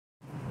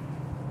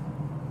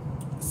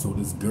So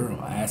this girl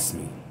asked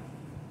me,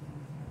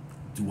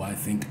 do I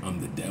think I'm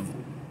the devil?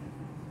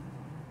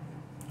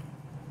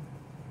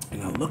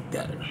 And I looked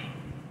at her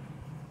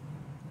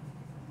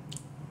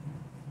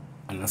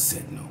and I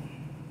said no,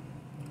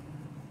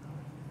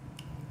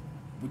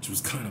 which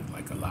was kind of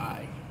like a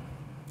lie.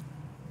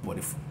 But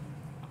if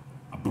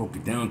I broke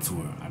it down to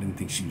her, I didn't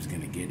think she was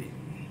gonna get it.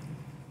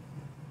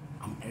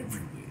 I'm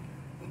everywhere.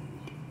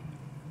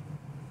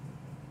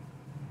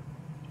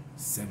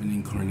 7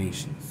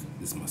 incarnations.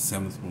 This is my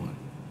 7th one.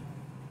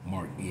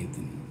 Mark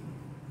Anthony,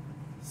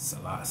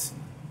 Selassie,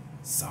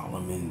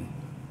 Solomon,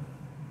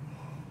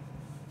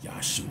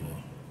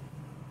 Yahshua.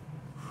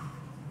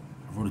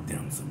 I wrote it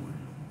down somewhere.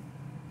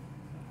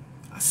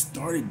 I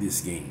started this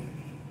game.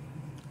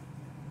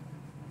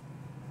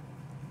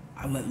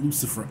 I let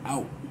Lucifer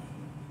out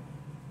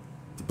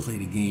to play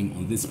the game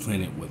on this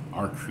planet with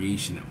our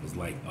creation that was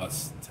like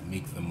us, to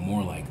make them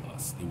more like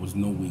us. There was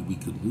no way we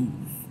could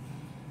lose.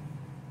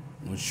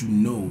 Once you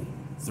know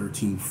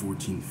 13,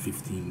 14,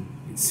 15,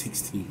 and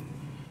 16,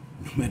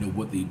 no matter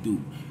what they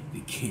do, they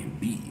can't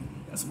beat you.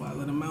 That's why I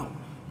let them out.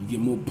 You get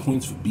more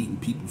points for beating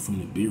people from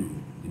the Nibiru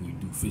than you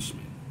do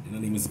fishmen. They're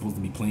not even supposed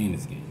to be playing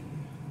this game.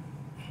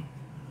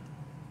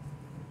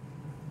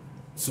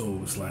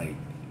 So it's like,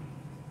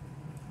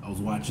 I was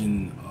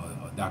watching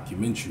a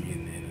documentary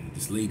and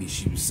this lady,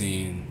 she was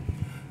saying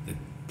that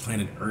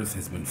planet Earth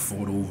has been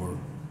fought over.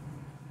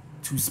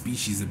 2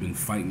 species have been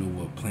fighting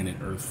over planet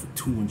Earth for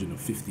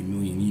 250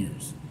 million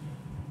years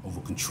over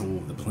control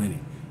of the planet.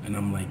 And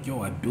I'm like,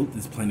 yo, I built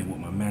this planet with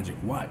my magic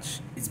watch.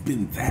 It's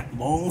been that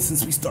long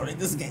since we started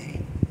this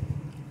game.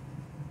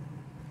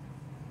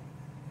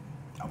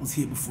 I was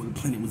here before the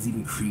planet was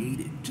even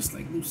created, just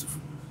like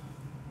Lucifer.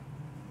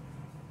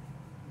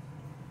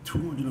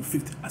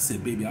 250, I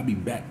said, baby, I'll be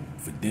back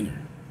for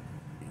dinner.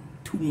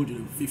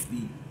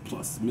 250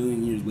 plus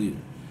million years later,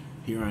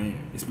 here I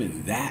am. It's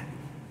been that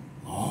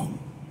long.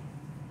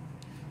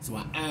 So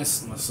I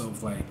asked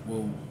myself, like,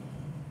 well,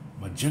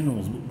 my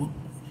generals,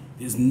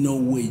 there's no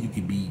way you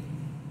could be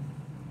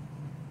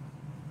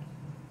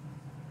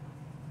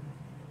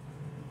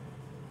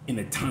in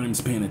a time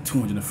span of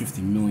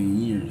 250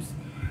 million years,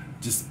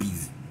 just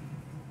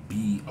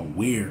be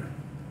aware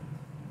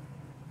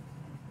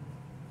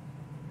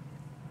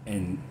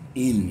and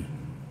in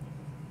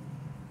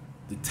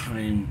the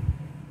time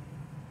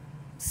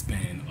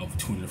span of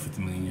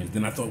 250 million years.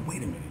 Then I thought,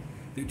 wait a minute,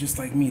 they're just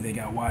like me, they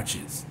got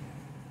watches.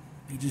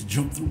 They just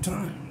jump through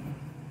time.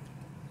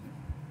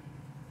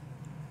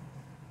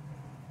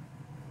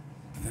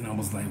 And then I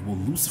was like, well,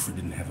 Lucifer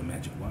didn't have a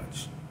magic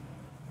watch.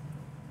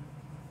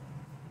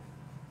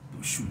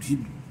 But shoot,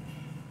 who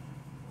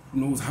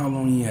knows how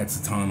long he had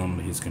Satan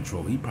under his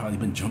control. He probably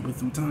been jumping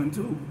through time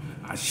too.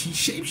 He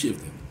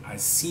shapeshifted. I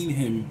seen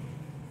him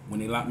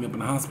when they locked me up in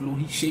the hospital.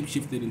 He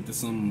shapeshifted into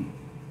some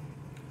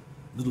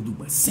little dude,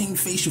 but same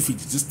facial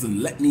features, just to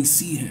let me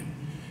see him.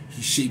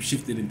 He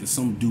shapeshifted into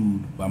some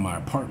dude by my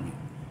apartment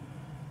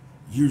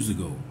years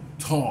ago.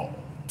 Tall,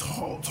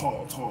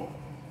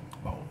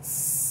 about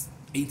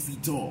 8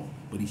 feet tall,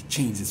 but he's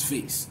changed his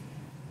face.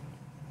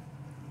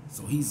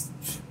 So he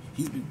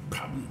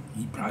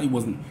probably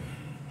wasn't,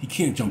 he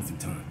can't jump through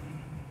time.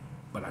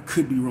 But I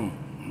could be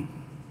wrong.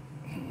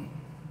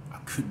 I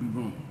could be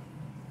wrong.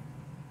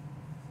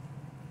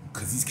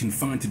 Because he's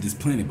confined to this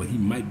planet, but he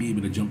might be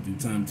able to jump through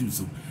time too.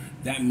 So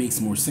that makes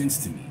more sense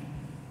to me.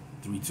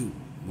 3, 2,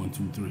 1,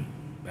 2, 3,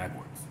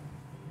 backwards.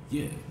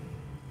 Yeah.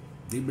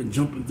 They've been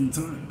jumping through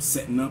time,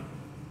 setting up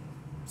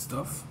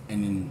stuff,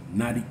 and then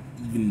not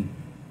even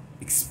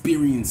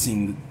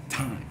experiencing the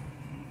time.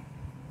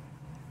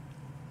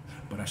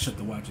 But I shut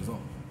the watches off.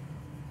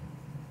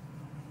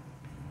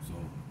 So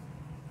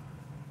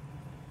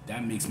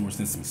that makes more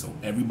sense to me. So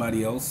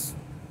everybody else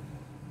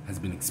has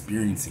been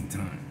experiencing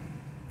time,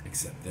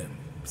 except them,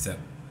 except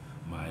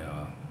my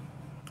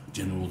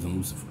generals and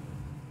Lucifer,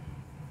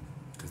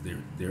 because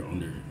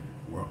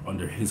we're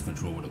under his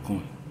control with a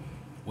coin.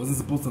 Wasn't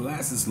supposed to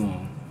last this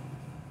long.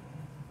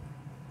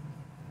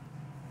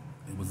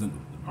 It wasn't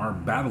our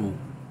battle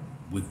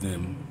with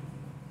them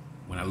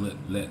when I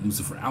let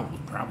Lucifer out was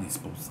probably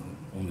supposed to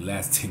only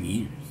last 10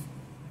 years.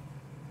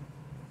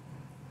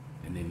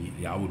 And then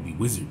y'all would be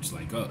wizards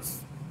like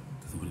us,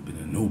 because it would have been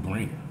a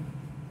no-brainer.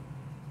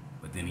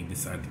 But then he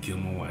decided to kill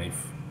my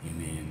wife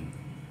and then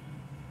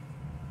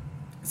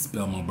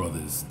expel my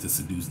brothers to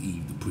seduce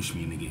Eve to push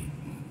me in the game.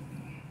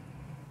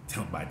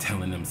 By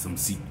telling them some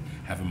secret,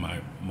 having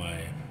my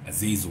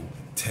Azazel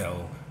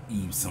tell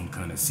Eve some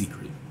kind of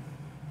secret,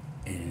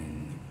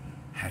 and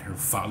had her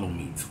follow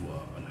me to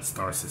a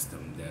star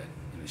system, that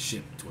in a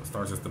ship to a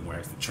star system where I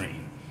has to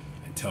train,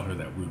 and tell her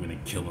that we were gonna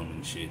kill him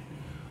and shit,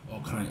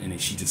 all kind. And then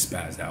she just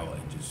spazzed out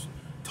and just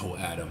told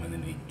Adam, and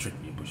then they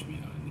tricked me and pushed me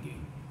out in the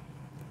game.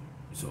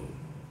 So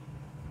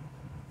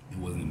it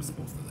wasn't even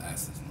supposed to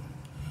last this long.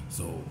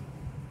 So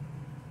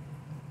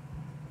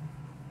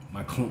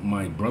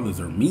my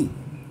brothers are me.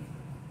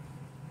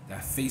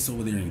 That face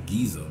over there in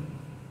Giza,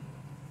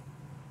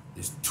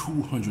 there's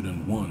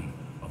 201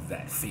 of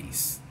that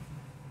face.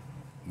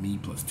 Me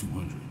plus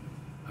 200.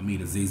 I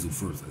made Azazel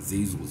first.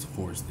 Azazel was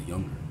Horus the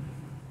Younger.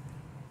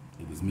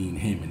 It was me and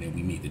him, and then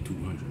we made the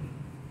 200.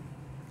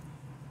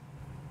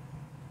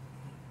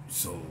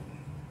 So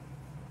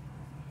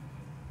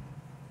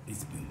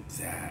it's been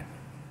that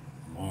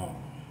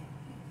long.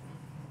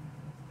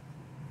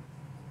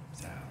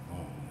 That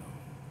long, yo.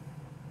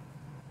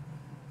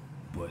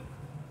 But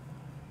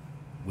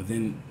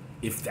within,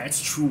 if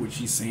that's true what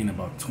she's saying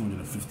about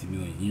 250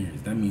 million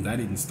years, that means I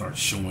didn't start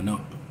showing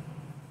up,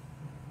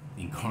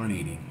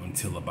 incarnating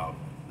until about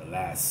the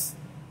last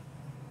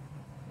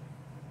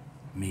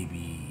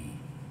maybe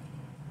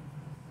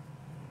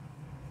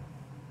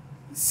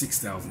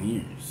 6,000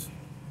 years.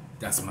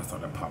 That's when I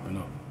started popping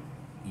up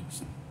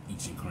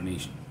each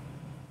incarnation.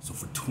 So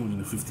for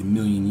 250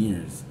 million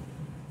years,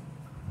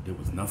 there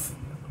was nothing.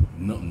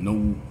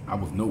 No, I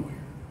was nowhere.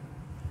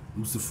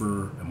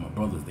 Lucifer and my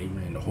brothers, they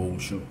ran the whole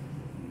show.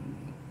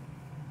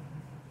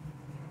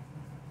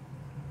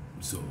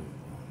 So,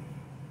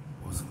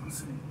 what was I gonna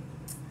say?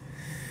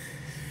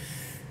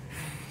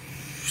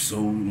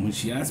 So when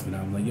she asked me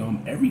that, I'm like, yo,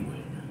 I'm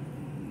everywhere.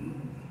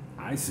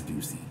 I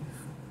seduce Eve.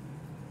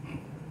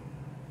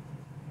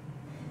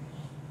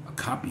 A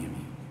copy of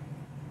me.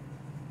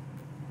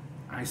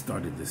 I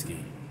started this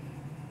game.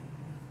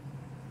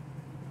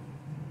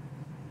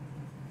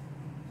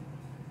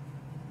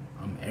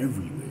 I'm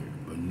everywhere,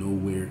 but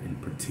nowhere in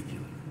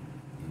particular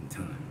in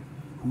time.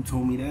 Who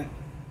told me that?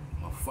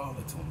 My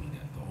father told me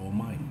that, the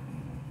Almighty.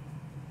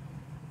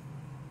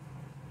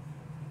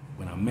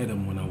 When I met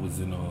him when I was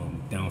in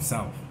down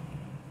south,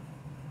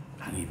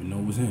 I didn't even know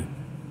it was him.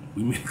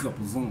 We made a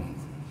couple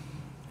songs.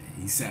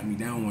 And he sat me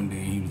down one day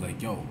and he was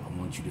like, yo, I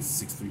want you to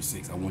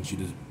 636. I want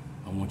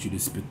you to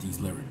spit these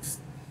lyrics.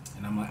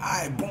 And I'm like, all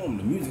right, boom,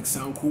 the music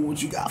sound cool.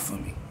 What you got for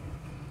me?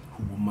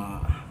 Who am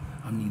I?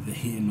 I'm neither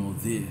here nor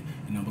there.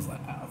 And I was like,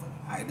 all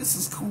right, this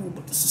is cool,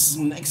 but this is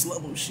some next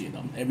level shit.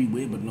 I'm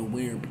everywhere but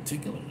nowhere in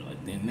particular.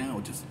 Like then now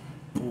it just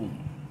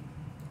boom,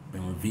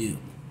 been revealed.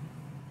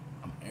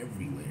 I'm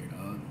everywhere,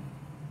 dog.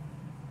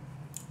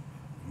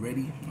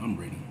 Ready? I'm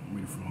ready. I'm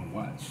ready for my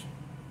watch.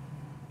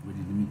 Ready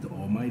to meet the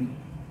Almighty?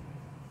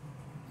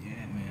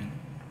 Yeah, man.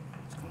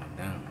 It's going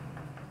down.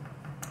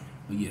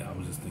 But yeah, I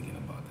was just thinking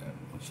about that.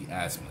 When she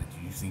asked me, like,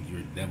 do you think you're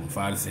a devil? If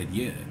I'd have said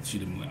yeah,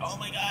 she'd have been like, oh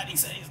my God, he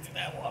said he's the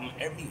devil. I'm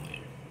everywhere.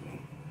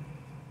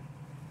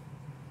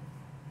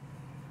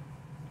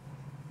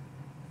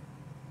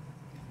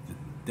 The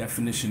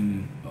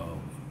definition of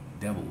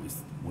devil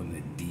is one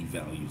that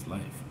devalues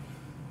life.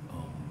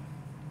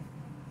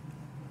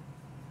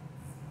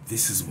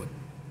 This is what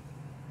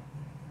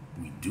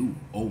we do.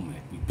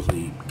 Olmec, we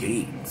play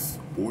games,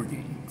 war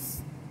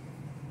games.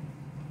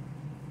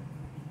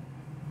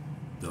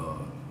 The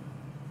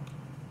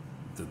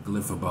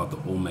glyph about the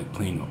Olmec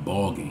playing a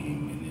ball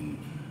game and then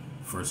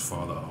first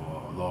father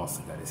lost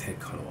and got his head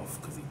cut off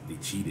because they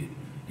cheated.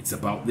 It's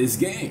about this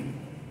game.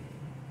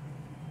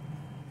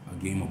 A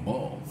game of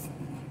balls.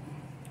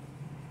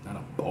 Not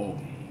a ball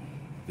game.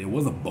 There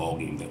was a ball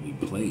game that we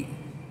played.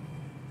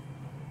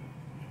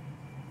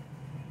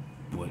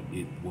 But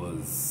it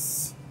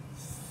was,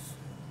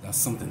 that's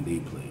something they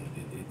played.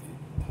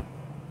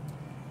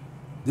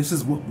 This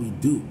is what we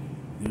do.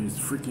 There's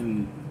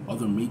freaking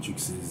other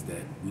matrices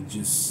that we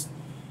just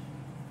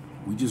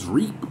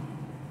reap.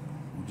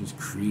 We just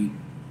create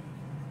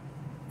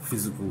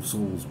physical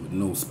souls with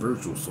no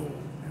spiritual soul,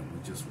 and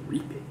we just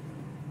reap it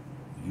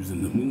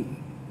using the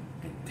moon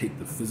and take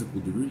the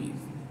physical degrees.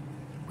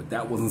 But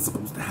that wasn't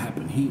supposed to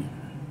happen here.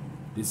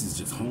 This is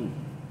just home.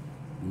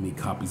 We make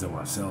copies of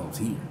ourselves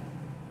here.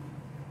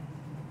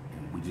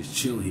 We just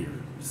chill here.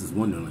 This is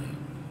Wonderland.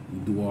 We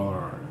do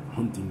our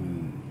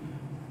hunting,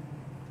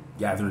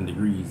 gathering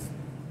degrees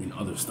in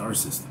other star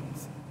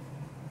systems.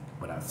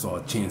 But I saw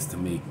a chance to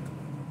make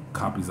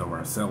copies of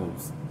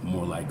ourselves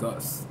more like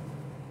us.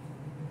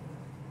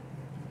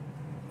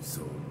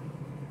 So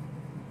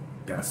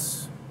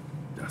that's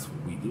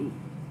what we do.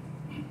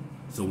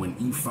 So when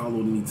Eve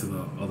followed me to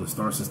the other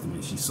star system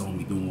and she saw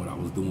me doing what I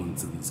was doing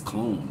to these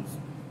clones,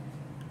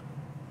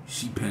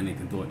 she panicked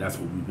and thought that's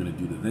what we were gonna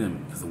do to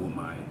them because of what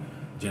my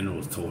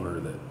generals told her,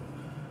 that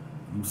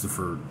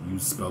Lucifer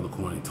used spell the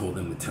coin and told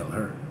them to tell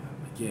her.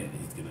 Like, yeah,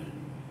 he's gonna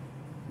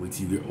wait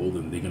till you get older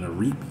and they're gonna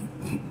reap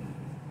you.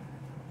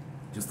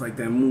 Just like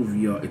that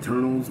movie,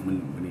 Eternals,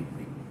 when they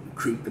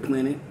create the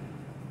planet,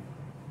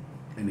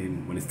 and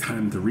then when it's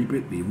time to reap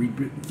it, they reap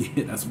it.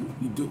 Yeah, that's what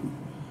we do.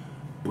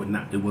 But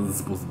it wasn't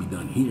supposed to be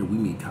done here. We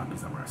made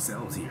copies of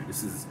ourselves here.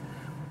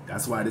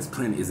 That's why this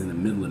planet is in the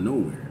middle of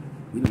nowhere.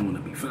 We don't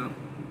want to be found.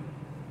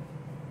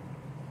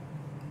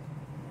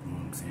 You know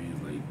what I'm saying?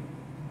 It's like,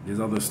 there's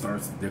other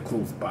stars, they're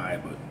close by,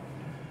 but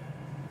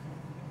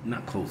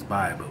not close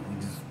by, but we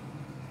just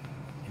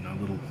in our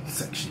little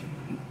section.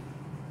 You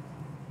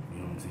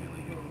know what I'm saying?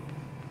 Like, yo,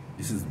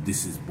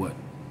 this is what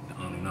the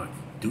Anunnaki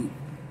do.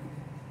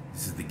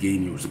 This is the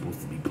game you were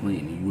supposed to be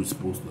playing, and you were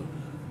supposed to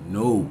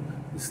know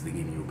this is the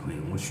game you were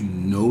playing. Once you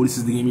know this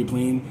is the game you're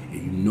playing,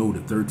 and you know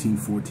the 13,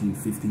 14,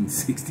 15,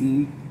 16,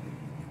 you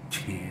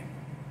can't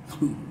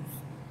lose.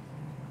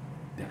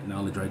 That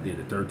knowledge right there,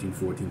 the 13,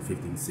 14,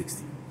 15,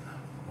 16.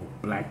 Oh,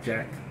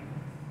 blackjack,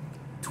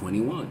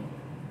 21.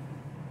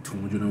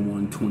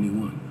 201,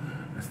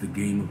 21. That's the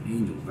game of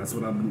angels. That's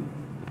what I do.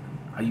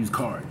 I use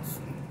cards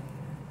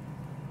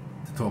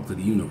to talk to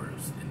the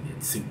universe and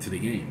it sync to the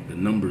game. The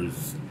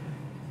numbers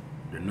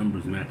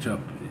match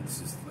up. It's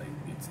just like,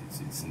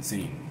 it's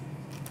insane.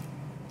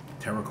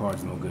 Tarot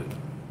cards no good.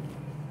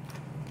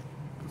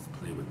 Let's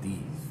play with these.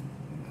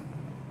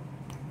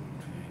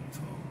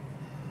 So,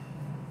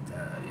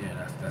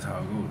 yeah, that's how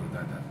it goes.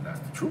 That's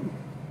the truth.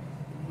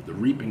 The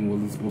reaping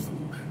wasn't supposed to,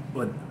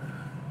 but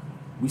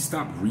we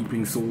stopped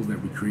reaping souls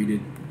that we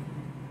created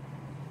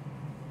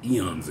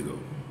eons ago.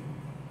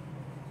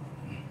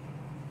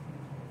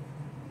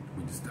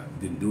 We just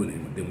didn't do it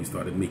anymore. Then we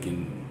started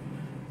making,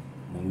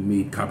 when we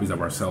made copies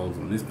of ourselves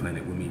on this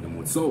planet, we made them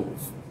with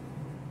souls.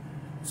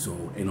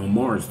 So, and on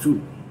Mars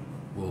too.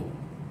 Well,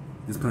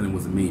 this planet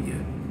wasn't made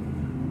yet,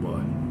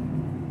 but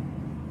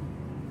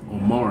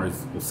on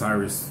Mars,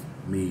 Osiris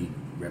made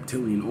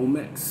reptilian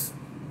Olmecs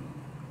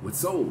with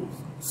souls.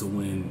 So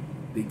when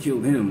they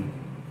killed him,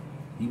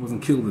 he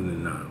wasn't killed in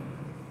the Nile.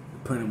 The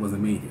planet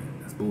wasn't made yet.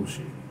 That's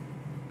bullshit.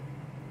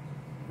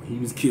 When he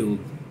was killed,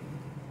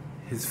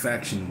 his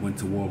faction went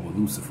to war with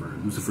Lucifer.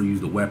 Lucifer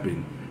used a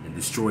weapon and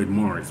destroyed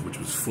Mars, which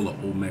was full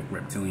of Olmec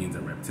reptilians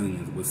and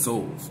reptilians with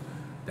souls.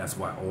 That's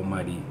why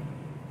Almighty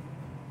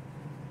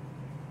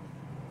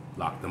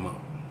locked them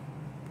up,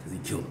 because he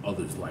killed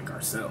others like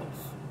ourselves.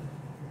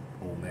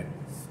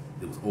 Olmecs.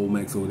 There was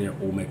Olmecs over there,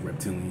 Olmec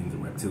reptilians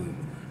and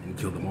reptilians, and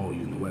he killed them all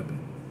using the weapon.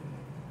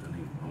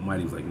 And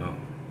Almighty was like, no.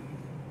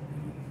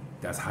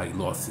 That's how he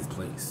lost his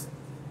place.